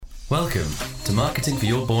Welcome to Marketing for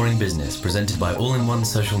Your Boring Business, presented by All-in-One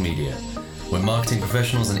Social Media, where marketing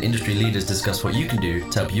professionals and industry leaders discuss what you can do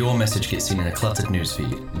to help your message get seen in a cluttered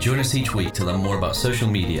newsfeed. Join us each week to learn more about social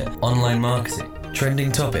media, online marketing,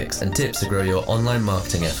 trending topics, and tips to grow your online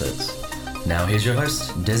marketing efforts. Now here's your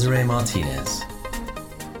host, Desiree Martinez.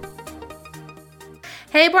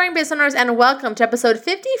 Hey, boring business owners, and welcome to episode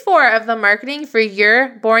 54 of the Marketing for Your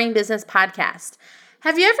Boring Business podcast.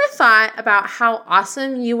 Have you ever thought about how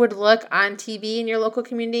awesome you would look on TV in your local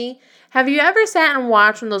community? Have you ever sat and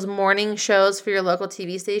watched one of those morning shows for your local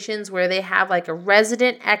TV stations where they have like a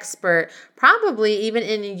resident expert, probably even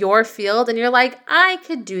in your field, and you're like, I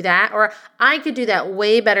could do that, or I could do that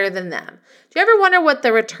way better than them? Do you ever wonder what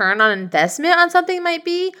the return on investment on something might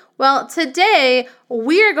be? Well, today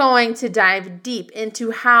we are going to dive deep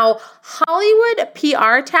into how Hollywood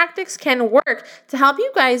PR tactics can work to help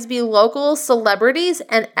you guys be local celebrities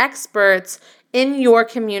and experts in your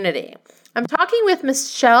community. I'm talking with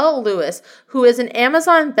Michelle Lewis, who is an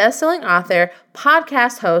Amazon bestselling author,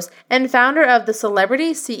 podcast host, and founder of the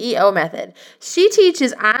Celebrity CEO Method. She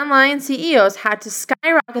teaches online CEOs how to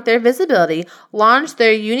skyrocket their visibility, launch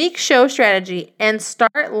their unique show strategy, and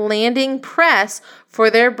start landing press for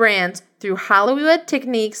their brands through Hollywood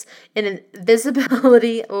techniques in a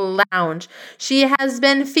visibility lounge. She has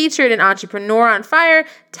been featured in Entrepreneur on Fire,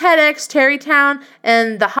 TEDx, Tarrytown,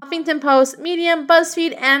 and the Huffington Post, Medium,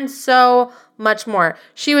 BuzzFeed, and so much more.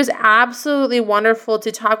 She was absolutely wonderful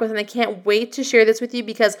to talk with, and I can't wait to share this with you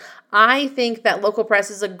because I think that local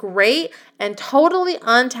press is a great and totally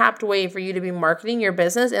untapped way for you to be marketing your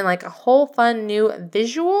business in like a whole fun new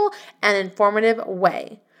visual and informative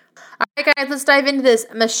way. All right, guys, let's dive into this.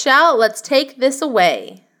 Michelle, let's take this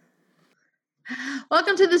away.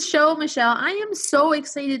 Welcome to the show, Michelle. I am so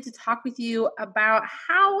excited to talk with you about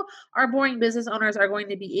how our boring business owners are going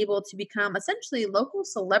to be able to become essentially local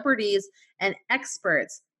celebrities and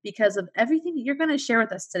experts because of everything you're going to share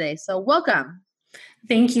with us today. So welcome.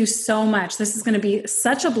 Thank you so much. This is going to be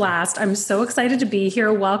such a blast. I'm so excited to be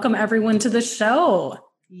here. Welcome everyone to the show.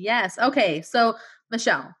 Yes. Okay. So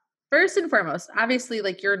Michelle, first and foremost, obviously,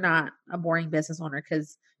 like you're not a boring business owner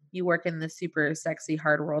because you work in the super sexy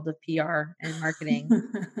hard world of PR and marketing.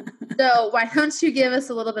 So why don't you give us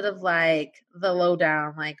a little bit of like the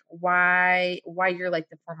lowdown, like why you're like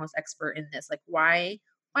the foremost expert in this? Like why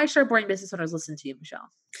should our boring business owners listen to you, Michelle?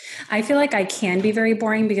 I feel like I can be very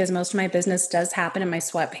boring because most of my business does happen in my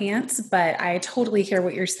sweatpants, but I totally hear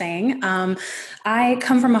what you're saying. I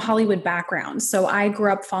come from a Hollywood background, so I grew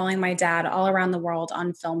up following my dad all around the world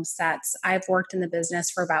on film sets. I've worked in the business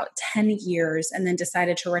for about 10 years and then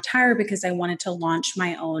decided to retire because I wanted to launch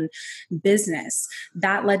my own business.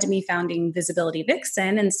 That led to me founding Visibility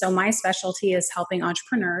Vixen, and so my specialty is helping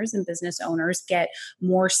entrepreneurs and business owners get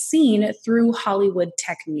more seen through Hollywood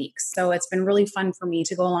techniques. So it's been really fun for me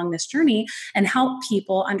to go along this journey and help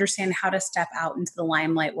people understand how to step out into the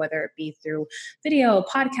limelight, whether it be through video,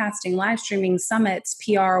 podcasting, live streaming, summits,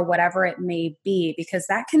 PR, whatever it may be, because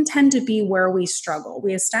that can tend to be where we struggle.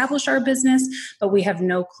 We establish our business, but we have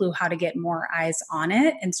no clue how to get more eyes on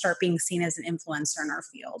it and start being seen as an influencer in our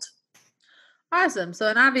field. Awesome. So,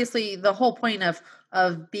 and obviously the whole point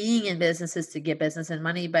of being in business is to get business and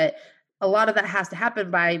money, but a lot of that has to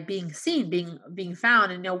happen by being seen, being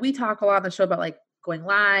found. And we talk a lot on the show about like going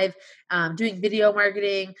live, doing video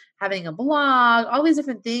marketing, having a blog, all these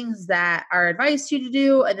different things that are advised to you to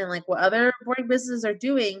do, and then like what other boring businesses are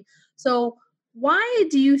doing. So why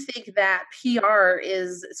do you think that PR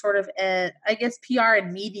is sort of PR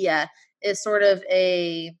and media is sort of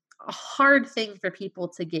a hard thing for people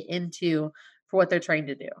to get into for what they're trying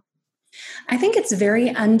to do? I think it's very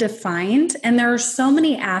undefined, and there are so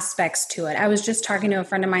many aspects to it. I was just talking to a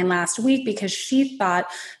friend of mine last week because she thought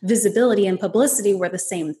visibility and publicity were the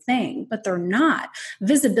same thing, but they're not.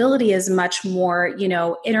 Visibility is much more,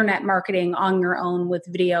 internet marketing on your own with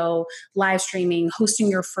video, live streaming, hosting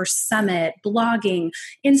your first summit, blogging,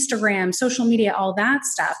 Instagram, social media, all that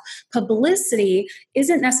stuff. Publicity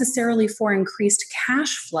isn't necessarily for increased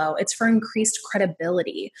cash flow. It's for increased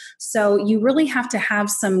credibility. So you really have to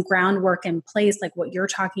have some groundwork in place, like what you're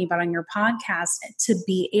talking about on your podcast, to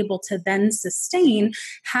be able to then sustain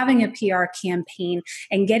having a PR campaign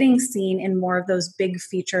and getting seen in more of those big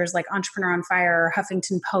features like Entrepreneur on Fire or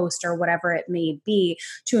Huffington Post or whatever it may be,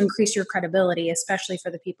 to increase your credibility, especially for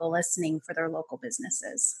the people listening for their local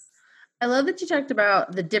businesses. I love that you talked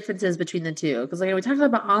about the differences between the two, because like we talked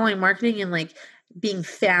about online marketing and like being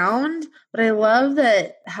found, but I love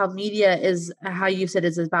that how media is, how you said,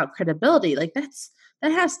 is about credibility. Like that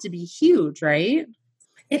has to be huge, right?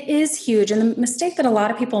 It is huge. And the mistake that a lot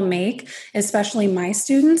of people make, especially my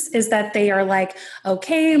students, is that they are like,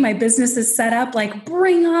 okay, my business is set up, like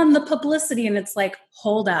bring on the publicity. And it's like,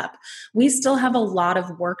 hold up. We still have a lot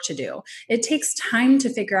of work to do. It takes time to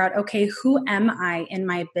figure out, okay, who am I in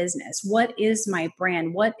my business? What is my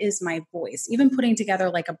brand? What is my voice? Even putting together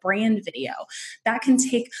like a brand video, that can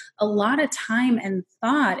take a lot of time and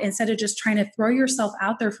thought instead of just trying to throw yourself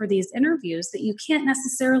out there for these interviews that you can't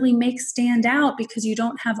necessarily make stand out because you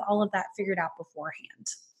don't have all of that figured out beforehand.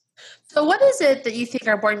 So what is it that you think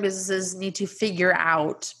our boring businesses need to figure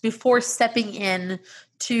out before stepping in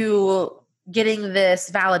to getting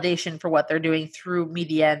this validation for what they're doing through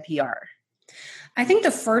media and PR? I think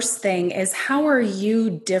the first thing is, how are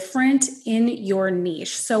you different in your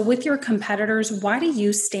niche? So with your competitors, why do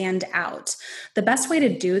you stand out? The best way to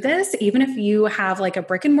do this, even if you have like a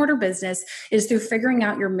brick and mortar business, is through figuring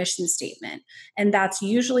out your mission statement. And that's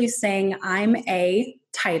usually saying, I'm a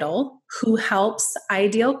title who helps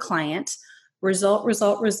ideal client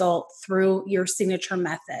result through your signature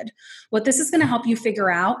method. What this is going to help you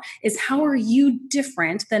figure out is, how are you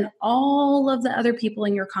different than all of the other people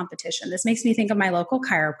in your competition? This makes me think of my local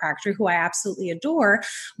chiropractor, who I absolutely adore.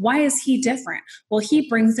 Why is he different? Well, he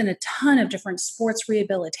brings in a ton of different sports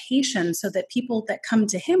rehabilitation so that people that come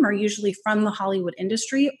to him are usually from the Hollywood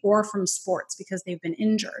industry or from sports because they've been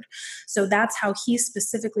injured. So that's how he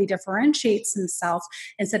specifically differentiates himself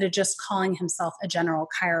instead of just calling himself a general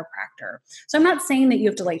chiropractor. So I'm not saying that you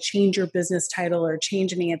have to like change your business title or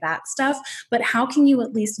change any of that stuff, but how can you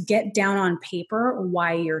at least get down on paper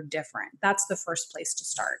why you're different? That's the first place to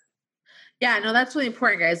start. Yeah, no, that's really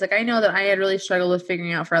important, guys. Like, I know that I had really struggled with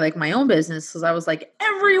figuring out for like my own business, because I was like,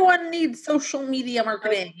 everyone needs social media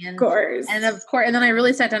marketing. Of course. And then I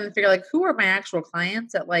really sat down and figured like, who are my actual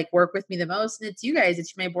clients that like work with me the most? And it's you guys,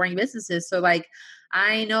 it's my boring businesses. So like,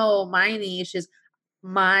 I know my niche is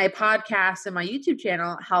my podcast and my YouTube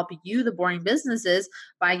channel help you, the boring businesses,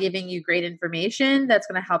 by giving you great information that's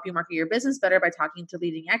going to help you market your business better by talking to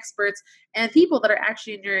leading experts and people that are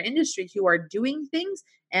actually in your industry who are doing things.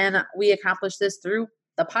 And we accomplish this through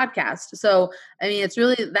the podcast. So, I mean, it's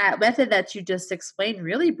really that method that you just explained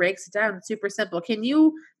really breaks it down. It's super simple. Can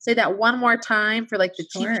you say that one more time for like the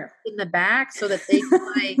cheap in the back so that they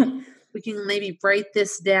can like, we can maybe write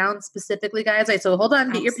this down specifically, guys. Right, so hold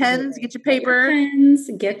on, get your pens, get your paper.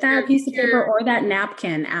 Get that piece of paper or that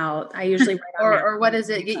napkin out. I usually write on or what is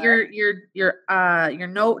it? Get your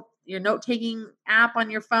note taking app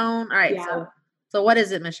on your phone. All right. Yeah. So what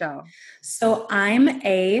is it, Michelle? So I'm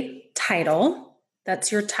a title.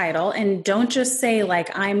 That's your title. And don't just say like,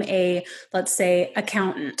 I'm a, let's say,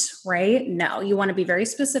 accountant, right? No, you want to be very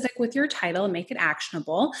specific with your title and make it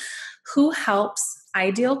actionable. Who helps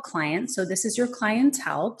ideal clients? So this is your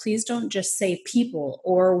clientele. Please don't just say people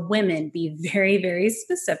or women. Be very, very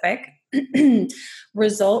specific.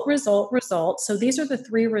 Result. So these are the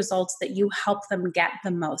 3 results that you help them get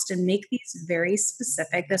the most, and make these very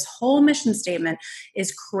specific. This whole mission statement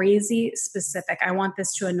is crazy specific. I want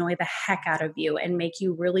this to annoy the heck out of you and make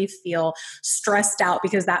you really feel stressed out,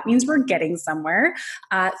 because that means we're getting somewhere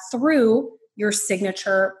through your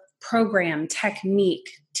signature program, technique,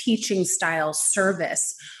 teaching style,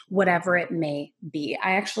 service, whatever it may be.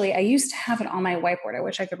 I used to have it on my whiteboard. I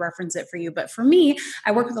wish I could reference it for you. But for me,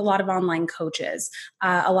 I work with a lot of online coaches,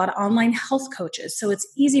 a lot of online health coaches. So it's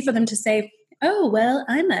easy for them to say, oh, well,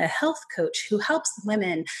 I'm a health coach who helps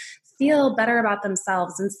women feel better about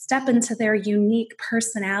themselves and step into their unique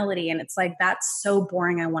personality. And it's like, that's so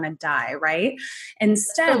boring. I want to die, right?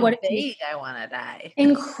 Instead, so vague, I want to die.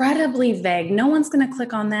 Incredibly vague. No one's going to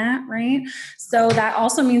click on that, right? So that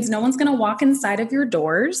also means no one's going to walk inside of your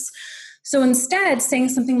doors. So instead, saying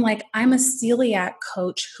something like, I'm a celiac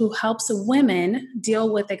coach who helps women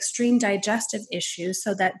deal with extreme digestive issues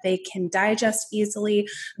so that they can digest easily,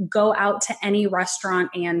 go out to any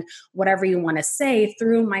restaurant and whatever you want to say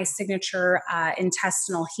through my signature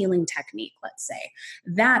intestinal healing technique, let's say.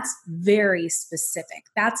 That's very specific.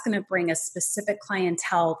 That's going to bring a specific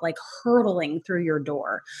clientele like hurtling through your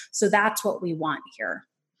door. So that's what we want here.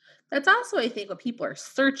 That's also, I think, what people are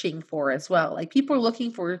searching for as well. Like, people are looking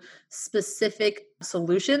for specific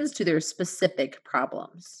solutions to their specific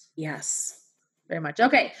problems. Yes. Very much.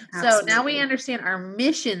 Okay. Absolutely. So now we understand our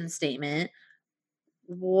mission statement.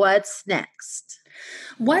 What's next?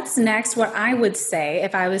 What's next? What I would say,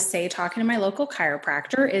 if I was, say, talking to my local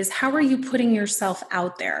chiropractor, is how are you putting yourself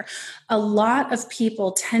out there? A lot of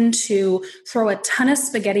people tend to throw a ton of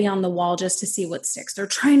spaghetti on the wall just to see what sticks. They're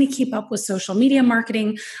trying to keep up with social media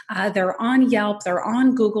marketing. They're on Yelp, they're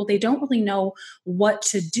on Google. They don't really know what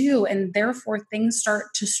to do. And therefore, things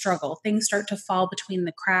start to struggle. Things start to fall between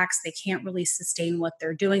the cracks. They can't really sustain what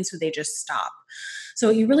they're doing, so they just stop. So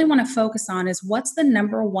what you really want to focus on is what's the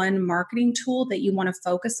number one marketing tool that you want to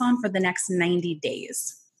focus on for the next 90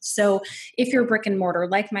 days. So if you're brick and mortar,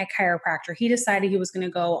 like my chiropractor, he decided he was going to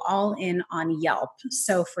go all in on Yelp.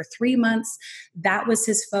 So for 3 months, that was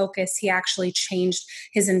his focus. He actually changed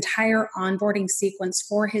his entire onboarding sequence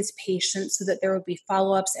for his patients so that there would be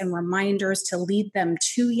follow-ups and reminders to lead them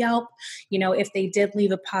to Yelp. If they did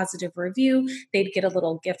leave a positive review, they'd get a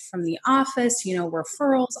little gift from the office,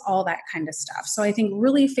 referrals, all that kind of stuff. So I think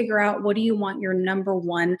really figure out, what do you want your number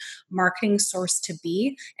one marketing source to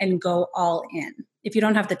be, and go all in. If you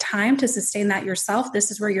don't have the time to sustain that yourself,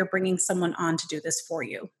 this is where you're bringing someone on to do this for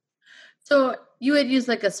you. So you would use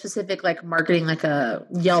like a specific like marketing, like a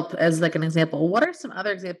Yelp as like an example. What are some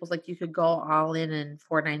other examples like you could go all in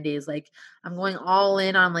 9 days? Like I'm going all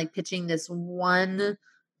in on like pitching this one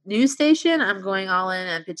news station. I'm going all in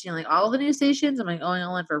and pitching like all the news stations. Am I going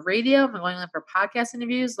all in for radio? Am I going all in for podcast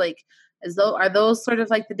interviews? Like are those sort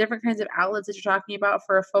of like the different kinds of outlets that you're talking about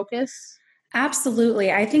for a focus?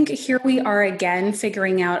 Absolutely. I think here we are again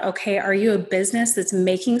figuring out, okay, are you a business that's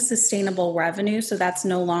making sustainable revenue? So that's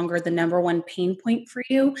no longer the number one pain point for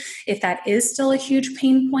you. If that is still a huge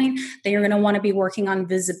pain point, then you're going to want to be working on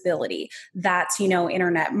visibility. That's,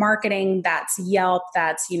 internet marketing, that's Yelp,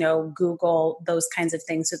 that's, Google, those kinds of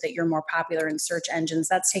things so that you're more popular in search engines.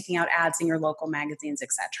 That's taking out ads in your local magazines,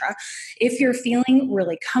 etc. If you're feeling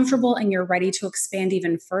really comfortable and you're ready to expand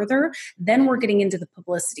even further, then we're getting into the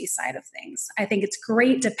publicity side of things. I think it's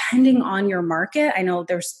great depending on your market. I know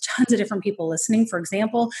there's tons of different people listening. For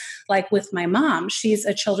example, like with my mom, she's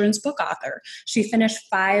a children's book author. She finished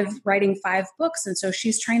writing 5 books. And so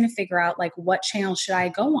she's trying to figure out like, what channel should I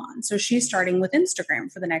go on? So she's starting with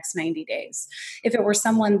Instagram for the next 90 days. If it were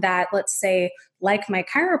someone that, let's say, like my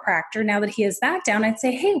chiropractor, now that he has that down, I'd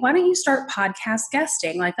say, hey, why don't you start podcast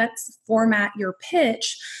guesting? Like, let's format your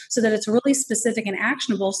pitch so that it's really specific and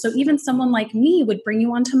actionable. So even someone like me would bring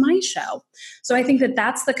you onto my show. So I think that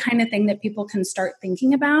that's the kind of thing that people can start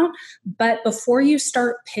thinking about. But before you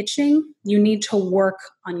start pitching, you need to work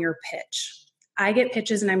on your pitch. I get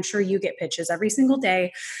pitches, and I'm sure you get pitches every single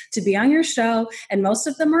day to be on your show, and most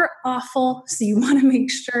of them are awful. So you want to make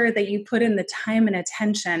sure that you put in the time and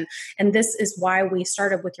attention. And this is why we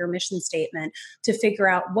started with your mission statement, to figure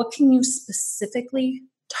out what can you specifically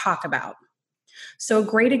talk about. So a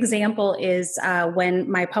great example is when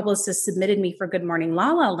my publicist submitted me for Good Morning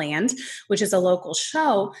La La Land, which is a local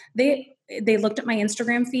show. They looked at my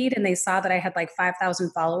Instagram feed and they saw that I had like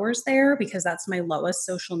 5,000 followers there, because that's my lowest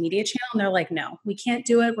social media channel. And they're like, no, we can't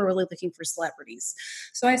do it. We're really looking for celebrities.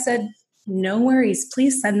 So I said, no worries,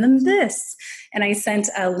 please send them this. And I sent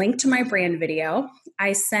a link to my brand video.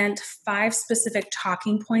 I sent 5 specific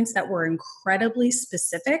talking points that were incredibly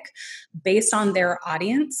specific based on their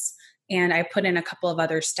audience. And I put in a couple of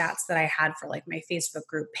other stats that I had for like my Facebook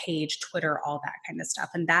group page, Twitter, all that kind of stuff.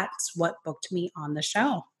 And that's what booked me on the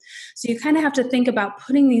show. So you kind of have to think about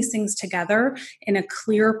putting these things together in a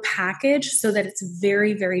clear package so that it's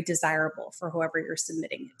very, very desirable for whoever you're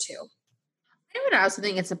submitting it to. I would also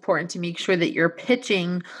think it's important to make sure that you're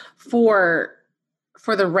pitching for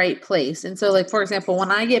the right place. And so like, for example,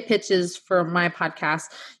 when I get pitches for my podcast,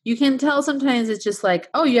 you can tell sometimes it's just like,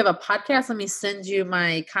 oh, you have a podcast? Let me send you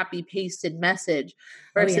my copy pasted message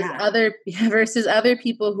versus other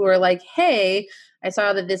people who are like, hey, I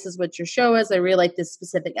saw that this is what your show is. I really like this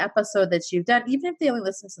specific episode that you've done, even if they only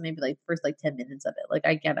listen to maybe like first like 10 minutes of it. Like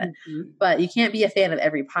I get it, but you can't be a fan of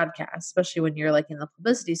every podcast, especially when you're like in the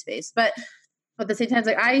publicity space. But at the same time,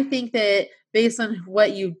 like I think that based on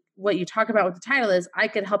what you talk about, what the title is, I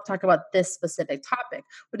could help talk about this specific topic,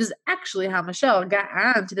 which is actually how Michelle got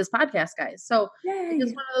on to this podcast, guys. So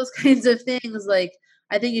it's one of those kinds of things. Like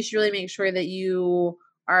I think you should really make sure that you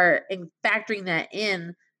are factoring that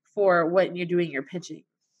in for what you're doing your pitching.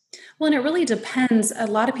 Well, and it really depends. A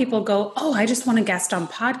lot of people go, oh, I just want to guest on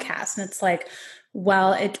podcasts. And it's like,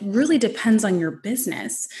 well, it really depends on your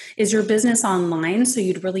business. Is your business online? So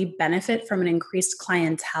you'd really benefit from an increased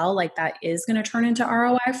clientele, like that is going to turn into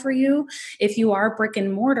ROI for you. If you are brick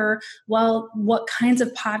and mortar, well, what kinds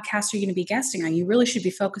of podcasts are you going to be guesting on? You really should be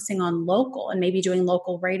focusing on local and maybe doing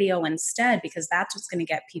local radio instead, because that's what's going to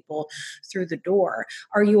get people through the door.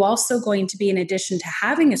 Are you also going to be, in addition to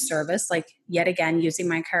having a service, like yet again, using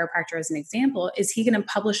my chiropractor as an example, is he going to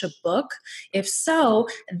publish a book? If so,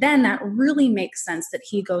 then that really makes makes sense that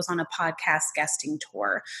he goes on a podcast guesting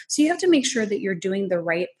tour. So you have to make sure that you're doing the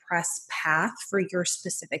right press path for your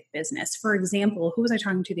specific business. For example, who was I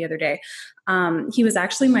talking to the other day? He was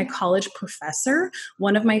actually my college professor,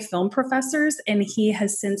 one of my film professors, and he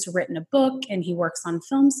has since written a book and he works on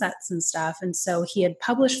film sets and stuff. And so he had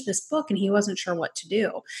published this book and he wasn't sure what to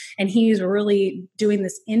do. And he's really doing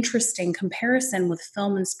this interesting comparison with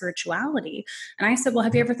film and spirituality. And I said, well,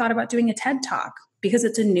 have you ever thought about doing a TED Talk? Because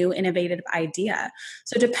it's a new, innovative idea.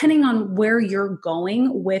 So depending on where you're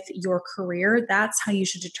going with your career, that's how you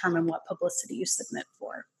should determine what publicity you submit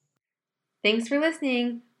for. Thanks for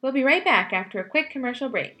listening. We'll be right back after a quick commercial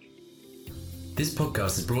break. This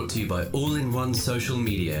podcast is brought to you by All-in-One Social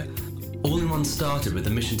Media. All-in-One started with the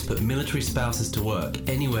mission to put military spouses to work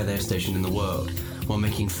anywhere they're stationed in the world, while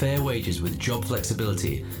making fair wages with job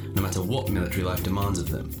flexibility, no matter what military life demands of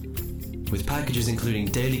them. With packages including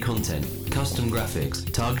daily content, custom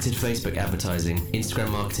graphics, targeted Facebook advertising,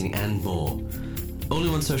 Instagram marketing, and more.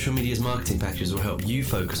 All-in-One Social Media's marketing packages will help you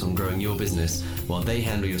focus on growing your business while they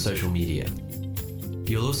handle your social media.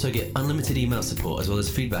 You'll also get unlimited email support as well as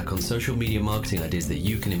feedback on social media marketing ideas that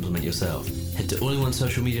you can implement yourself. Head to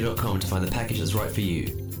allinonesocialmedia.com to find the package that's right for you.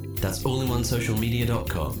 That's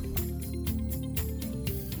allinonesocialmedia.com.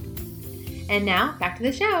 And now, back to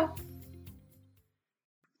the show.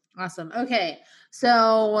 Awesome. Okay.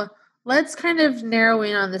 So let's kind of narrow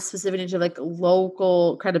in on this specific into like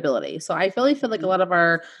local credibility. So I feel like a lot of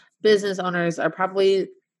our business owners are probably,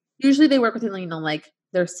 usually they work within, like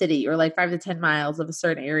their city or like 5 to 10 miles of a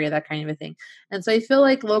certain area, that kind of a thing. And so I feel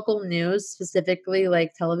like local news, specifically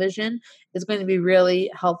like television, is going to be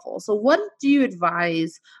really helpful. So what do you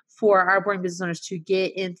advise for our boring business owners to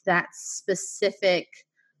get into that specific,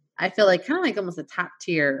 I feel like kind of like almost a top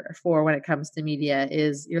tier for when it comes to media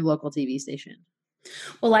is your local TV station?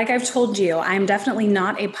 Well, like I've told you, I'm definitely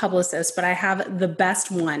not a publicist, but I have the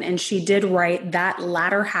best one. And she did write that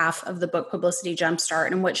latter half of the book, Publicity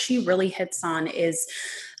Jumpstart. And what she really hits on is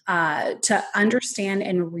to understand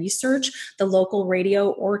and research the local radio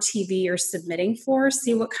or TV you're submitting for,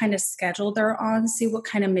 see what kind of schedule they're on, see what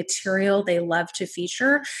kind of material they love to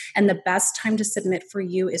feature. And the best time to submit for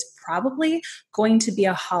you is probably going to be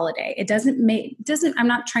a holiday. I'm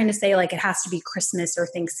not trying to say like it has to be Christmas or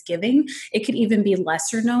Thanksgiving. It could even be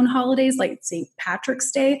lesser known holidays like St.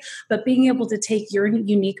 Patrick's Day, but being able to take your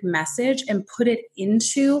unique message and put it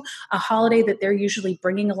into a holiday that they're usually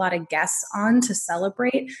bringing a lot of guests on to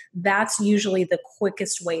celebrate, that's usually the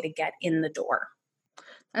quickest way to get in the door.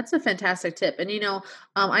 That's a fantastic tip. And,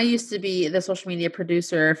 I used to be the social media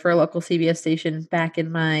producer for a local CBS station back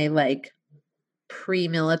in my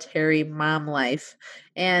pre-military mom life.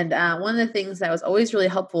 And one of the things that was always really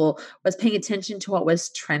helpful was paying attention to what was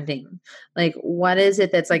trending. Like, what is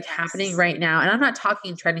it that's happening right now? And I'm not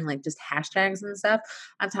talking trending like just hashtags and stuff.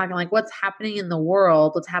 I'm talking like what's happening in the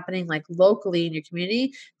world, what's happening like locally in your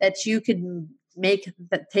community that you could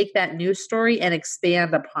take that news story and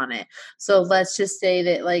expand upon it. So let's just say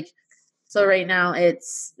that so right now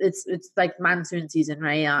it's like monsoon season,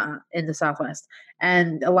 right? In the Southwest.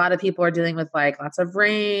 And a lot of people are dealing with lots of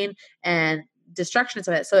rain and destruction of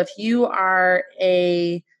it. So if you are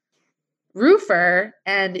a roofer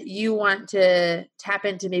and you want to tap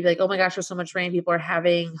into maybe oh my gosh, there's so much rain, people are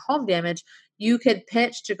having home damage, you could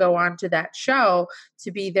pitch to go on to that show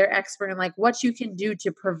to be their expert in what you can do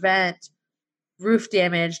to prevent roof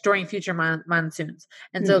damage during future monsoons.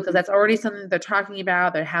 And so, because that's already something they're talking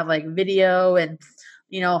about, they have video and,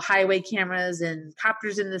 highway cameras and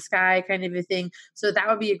copters in the sky kind of a thing. So that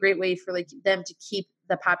would be a great way for them to keep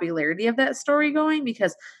the popularity of that story going,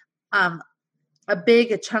 because a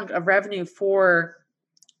big chunk of revenue for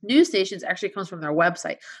news stations actually comes from their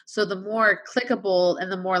website. So the more clickable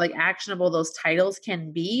and the more actionable those titles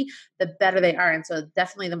can be, the better they are. And so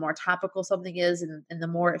definitely the more topical something is and the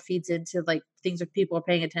more it feeds into things that people are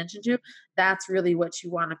paying attention to, that's really what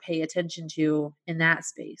you want to pay attention to in that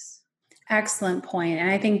space. Excellent point. And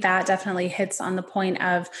I think that definitely hits on the point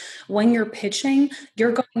of when you're pitching,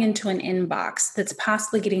 you're going into an inbox that's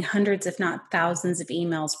possibly getting hundreds, if not thousands of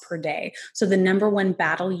emails per day. So the number one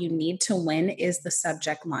battle you need to win is the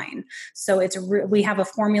subject line. So we have a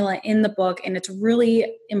formula in the book, and it's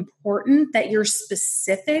really important that you're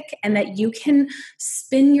specific and that you can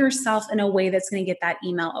spin yourself in a way that's going to get that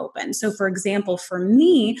email open. So for example, for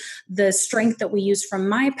me, the strength that we use from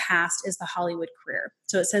my past is the Hollywood career.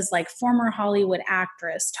 So it says former Hollywood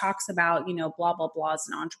actress talks about, blah, blah, blah as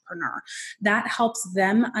an entrepreneur. That helps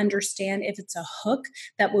them understand if it's a hook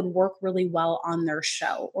that would work really well on their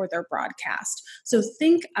show or their broadcast. So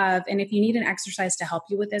think of, and if you need an exercise to help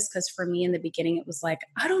you with this, because for me in the beginning, it was like,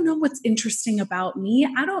 I don't know what's interesting about me.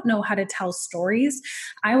 I don't know how to tell stories.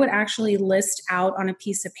 I would actually list out on a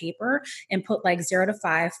piece of paper and put like 0 to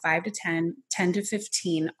 5, 5 to 10, 10 to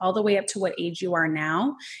 15, all the way up to what age you are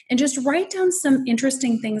now. And just write down some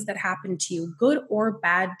interesting things that happened to you, good or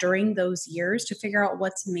bad, during those years to figure out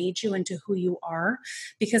what's made you into who you are.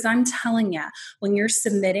 Because I'm telling you, when you're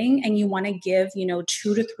submitting and you want to give, 2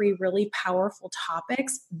 to 3 really powerful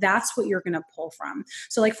topics, that's what you're going to pull from.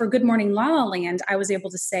 So like for Good Morning La La Land, I was able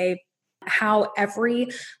to say how every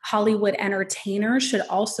Hollywood entertainer should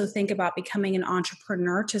also think about becoming an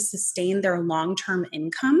entrepreneur to sustain their long-term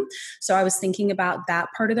income. So I was thinking about that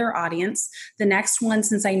part of their audience. The next one,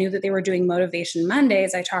 since I knew that they were doing Motivation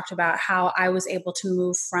Mondays, I talked about how I was able to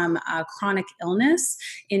move from a chronic illness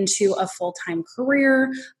into a full-time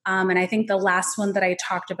career. And I think the last one that I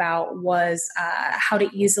talked about was how to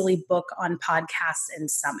easily book on podcasts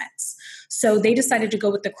and summits. So they decided to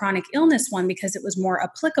go with the chronic illness one because it was more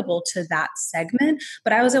applicable to that segment.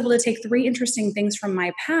 But I was able to take 3 interesting things from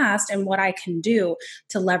my past and what I can do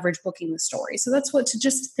to leverage booking the story. So that's what to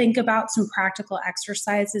just think about, some practical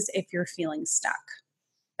exercises if you're feeling stuck.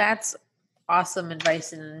 That's awesome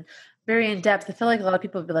advice and very in depth. I feel like a lot of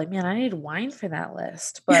people would be like, man, I need wine for that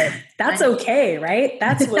list, but that's okay, right?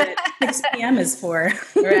 That's what 6 p.m. is for.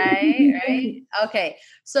 Right. Okay.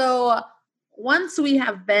 So once we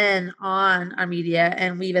have been on our media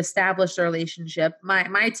and we've established a relationship,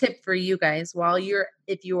 my tip for you guys,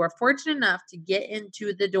 if you are fortunate enough to get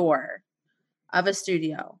into the door of a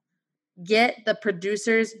studio, get the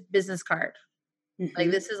producer's business card. Mm-hmm.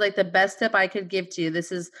 Like this is like the best tip I could give to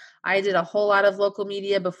you. I did a whole lot of local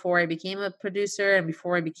media before I became a producer and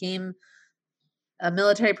before I became a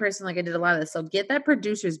military person. Like I did a lot of this. So get that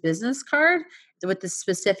producer's business card with the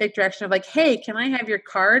specific direction of like, hey, can I have your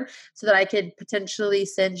card so that I could potentially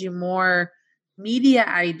send you more media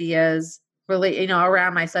ideas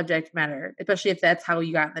around my subject matter, especially if that's how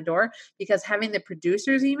you got in the door, because having the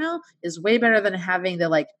producer's email is way better than having the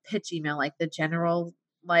like pitch email, like the general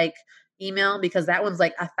like email, because that one's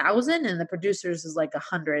like 1,000 and the producer's is like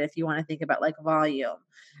 100 if you want to think about like volume.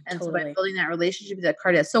 And totally. So by building that relationship with that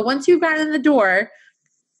card is. So once you've gotten in the door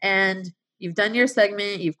and you've done your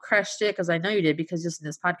segment, you've crushed it, because I know you did because just in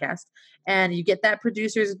this podcast, and you get that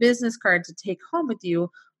producer's business card to take home with you,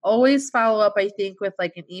 always follow up, I think, with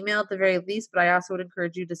like an email at the very least, but I also would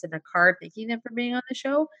encourage you to send a card thanking them for being on the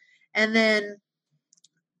show. And then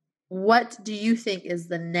what do you think is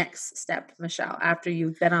the next step, Michelle, after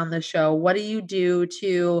you've been on the show? What do you do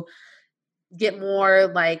to get more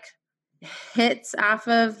like hits off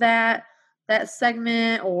of that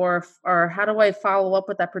segment, or how do I follow up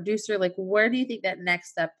with that producer? Like, where do you think that next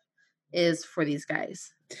step is for these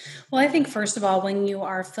guys? Well, I think first of all, when you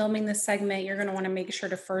are filming this segment, you're going to want to make sure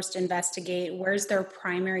to first investigate where's their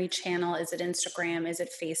primary channel. Is it Instagram? Is it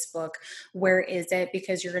Facebook? Where is it?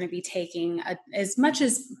 Because you're going to be taking as much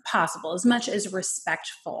as possible, as much as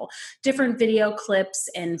respectful, different video clips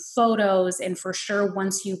and photos. And for sure,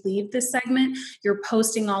 once you leave this segment, you're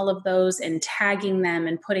posting all of those and tagging them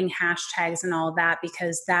and putting hashtags and all of that,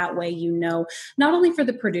 because that way, not only for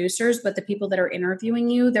the producers, but the people that are interviewing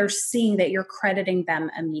you, they're seeing that you're crediting them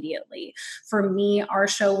immediately. For me, our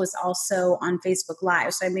show was also on Facebook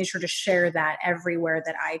Live, so I made sure to share that everywhere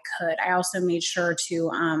that I could. I also made sure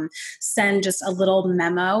to send just a little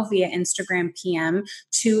memo via Instagram PM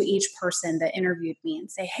to each person that interviewed me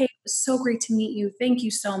and say, hey, it was so great to meet you. Thank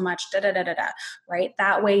you so much. Right?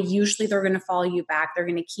 That way, usually they're going to follow you back. They're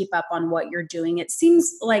going to keep up on what you're doing. It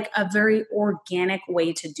seems like a very organic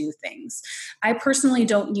way to do things. I personally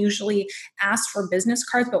don't usually ask for business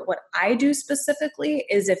cards, but what I do specifically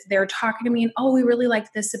is if they're talking to me and, oh, we really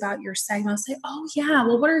like this about your segment, I'll say, oh yeah,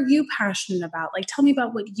 well, what are you passionate about? Like, tell me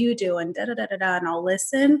about what you do, and and I'll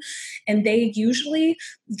listen. And they usually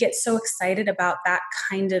get so excited about that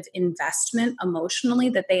kind of investment emotionally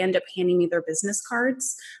that they end up handing me their business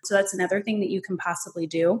cards. So that's another thing that you can possibly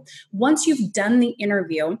do. Once you've done the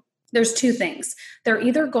interview, there's 2 things. They're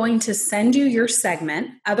either going to send you your segment,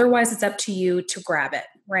 otherwise it's up to you to grab it,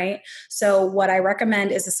 right? So what I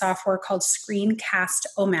recommend is a software called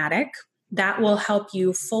Screencast-O-Matic. That will help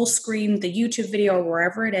you full screen the YouTube video or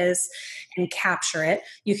wherever it is and capture it.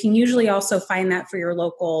 You can usually also find that for your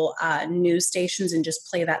local news stations and just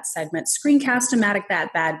play that segment. Screencast-O-Matic,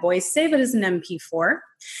 that bad boy, save it as an MP4.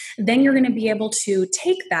 Then you're going to be able to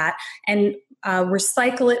take that and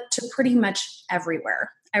recycle it to pretty much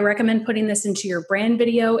everywhere. I recommend putting this into your brand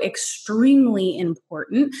video, extremely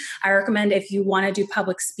important. I recommend if you want to do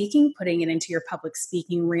public speaking, putting it into your public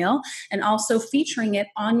speaking reel and also featuring it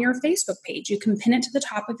on your Facebook page. You can pin it to the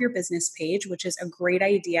top of your business page, which is a great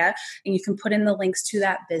idea. And you can put in the links to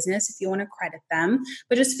that business if you want to credit them.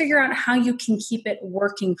 But just figure out how you can keep it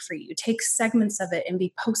working for you. Take segments of it and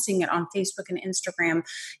be posting it on Facebook and Instagram.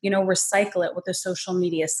 Recycle it with a social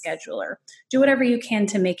media scheduler. Do whatever you can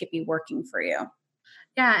to make it be working for you.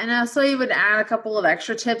 Yeah. And also you would add a couple of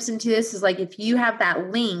extra tips into this is like, if you have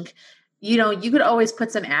that link, you could always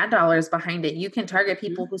put some ad dollars behind it. You can target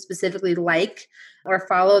people who specifically like or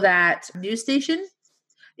follow that news station.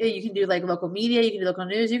 You can do like local media, you can do local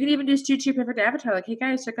news, you can even just do your perfect avatar. Like, hey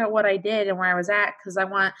guys, check out what I did and where I was at. Cause I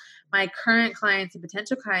want my current clients and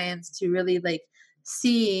potential clients to really like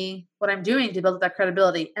see what I'm doing to build up that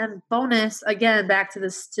credibility. And bonus, again, back to the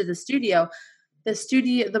studio,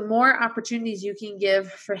 the more opportunities you can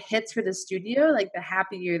give for hits for the studio, like the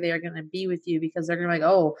happier they're going to be with you because they're going to be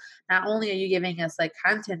like, oh, not only are you giving us like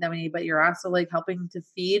content that we need, but you're also like helping to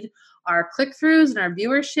feed our click-throughs and our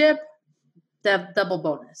viewership. Double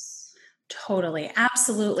bonus. Totally.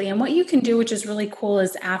 Absolutely. And what you can do, which is really cool,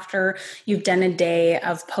 is after you've done a day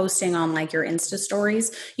of posting on like your Insta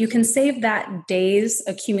stories, you can save that day's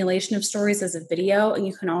accumulation of stories as a video. And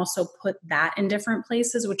you can also put that in different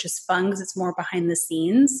places, which is fun because it's more behind the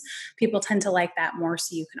scenes. People tend to like that more.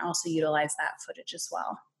 So you can also utilize that footage as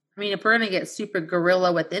well. I mean, if we're going to get super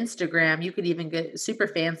guerrilla with Instagram, you could even get super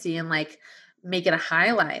fancy and like make it a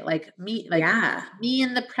highlight, like me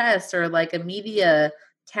in the press or like a media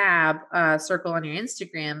tab circle on your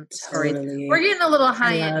Instagram stories. Totally. We're getting a little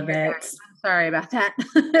high end. I'm sorry about that.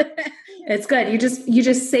 It's good. You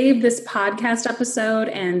just save this podcast episode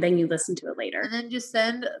and then you listen to it later. And then just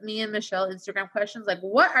send me and Michelle Instagram questions like,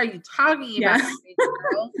 what are you talking about?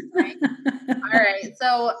 Girl? Right? All right.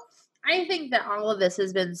 So I think that all of this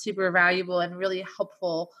has been super valuable and really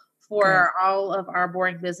helpful for all of our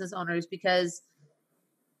boring business owners because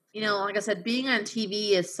like I said, being on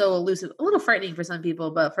TV is so elusive, a little frightening for some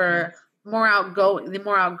people, but for the more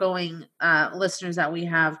outgoing listeners that we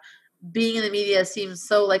have, being in the media seems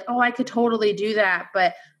so like, oh, I could totally do that,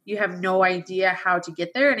 but you have no idea how to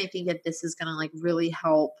get there. And I think that this is going to like really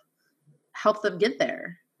help them get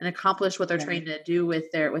there and accomplish what they're trying to do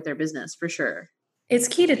with their business for sure. It's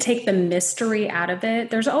key to take the mystery out of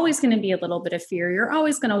it. There's always going to be a little bit of fear. You're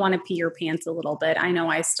always going to want to pee your pants a little bit. I know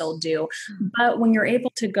I still do. But when you're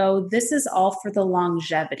able to go, this is all for the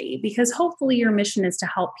longevity because hopefully your mission is to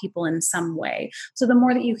help people in some way. So the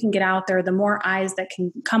more that you can get out there, the more eyes that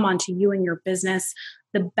can come onto you and your business,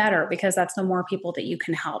 the better, because that's the more people that you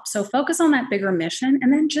can help. So focus on that bigger mission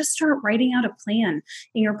and then just start writing out a plan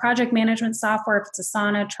in your project management software. If it's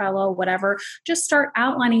Asana, Trello, whatever, just start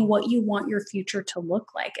outlining what you want your future to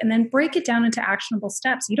look like and then break it down into actionable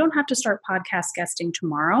steps. You don't have to start podcast guesting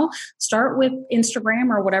tomorrow. Start with Instagram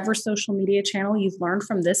or whatever social media channel you've learned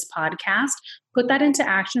from this podcast. Put that into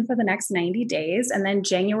action for the next 90 days. And then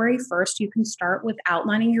January 1st, you can start with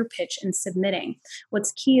outlining your pitch and submitting.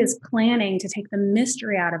 What's key is planning to take the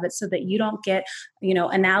mystery out of it so that you don't get,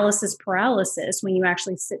 analysis paralysis when you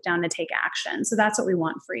actually sit down to take action. So that's what we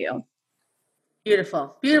want for you.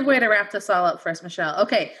 Beautiful. Beautiful way to wrap this all up for us, Michelle.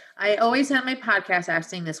 Okay. I always have my podcast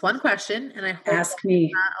asking this one question, and I hope Ask me.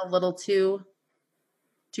 It's not a little too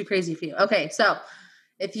crazy for you. Okay. So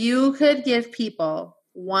if you could give people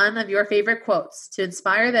one of your favorite quotes to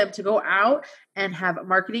inspire them to go out and have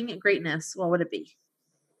marketing greatness, what would it be?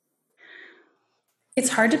 It's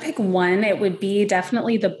hard to pick one. It would be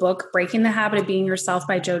definitely the book, Breaking the Habit of Being Yourself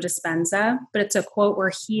by Joe Dispenza. But it's a quote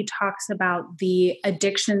where he talks about the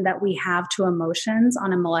addiction that we have to emotions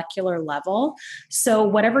on a molecular level. So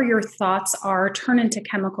whatever your thoughts are, turn into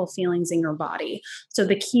chemical feelings in your body. So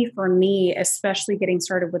the key for me, especially getting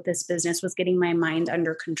started with this business, was getting my mind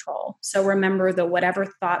under control. So remember that whatever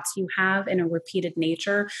thoughts you have in a repeated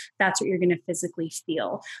nature, that's what you're going to physically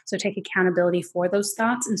feel. So take accountability for those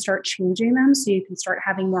thoughts and start changing them so you can start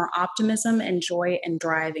having more optimism and joy and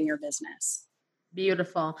drive in your business.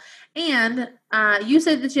 Beautiful. And you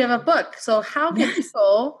said that you have a book. So how can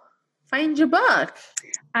people find your book?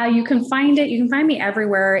 You can find it. You can find me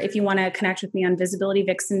everywhere if you want to connect with me on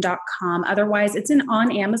visibilityvixen.com. Otherwise, it's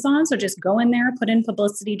on Amazon. So just go in there, put in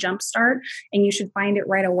Publicity Jumpstart, and you should find it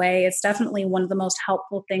right away. It's definitely one of the most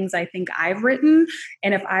helpful things I think I've written.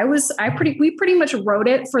 And if we pretty much wrote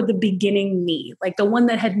it for the beginning me, like the one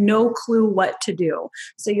that had no clue what to do.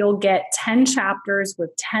 So you'll get 10 chapters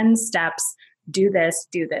with 10 steps. Do this,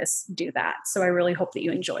 do this, do that. So I really hope that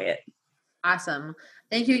you enjoy it. Awesome.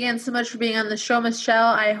 Thank you again so much for being on the show, Michelle.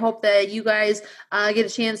 I hope that you guys get a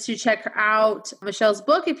chance to check out Michelle's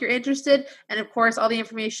book if you're interested. And of course, all the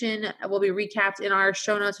information will be recapped in our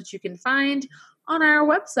show notes, which you can find on our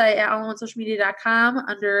website at allinonesocialmedia.com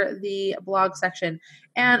under the blog section.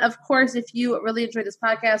 And of course, if you really enjoyed this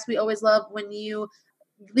podcast, we always love when you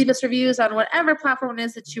leave us reviews on whatever platform it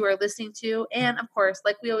is that you are listening to. And of course,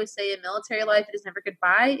 like we always say in military life, it is never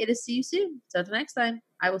goodbye. It is see you soon. So until next time,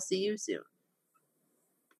 I will see you soon.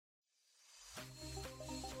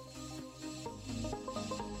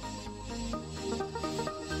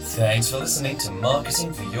 Thanks for listening to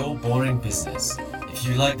Marketing for Your Boring Business. If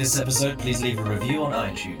you like this episode, please leave a review on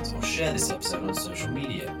iTunes or share this episode on social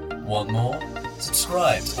media. Want more?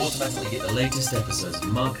 Subscribe to automatically get the latest episodes of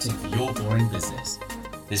Marketing for Your Boring Business.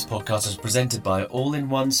 This podcast is presented by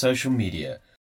All-in-One Social Media.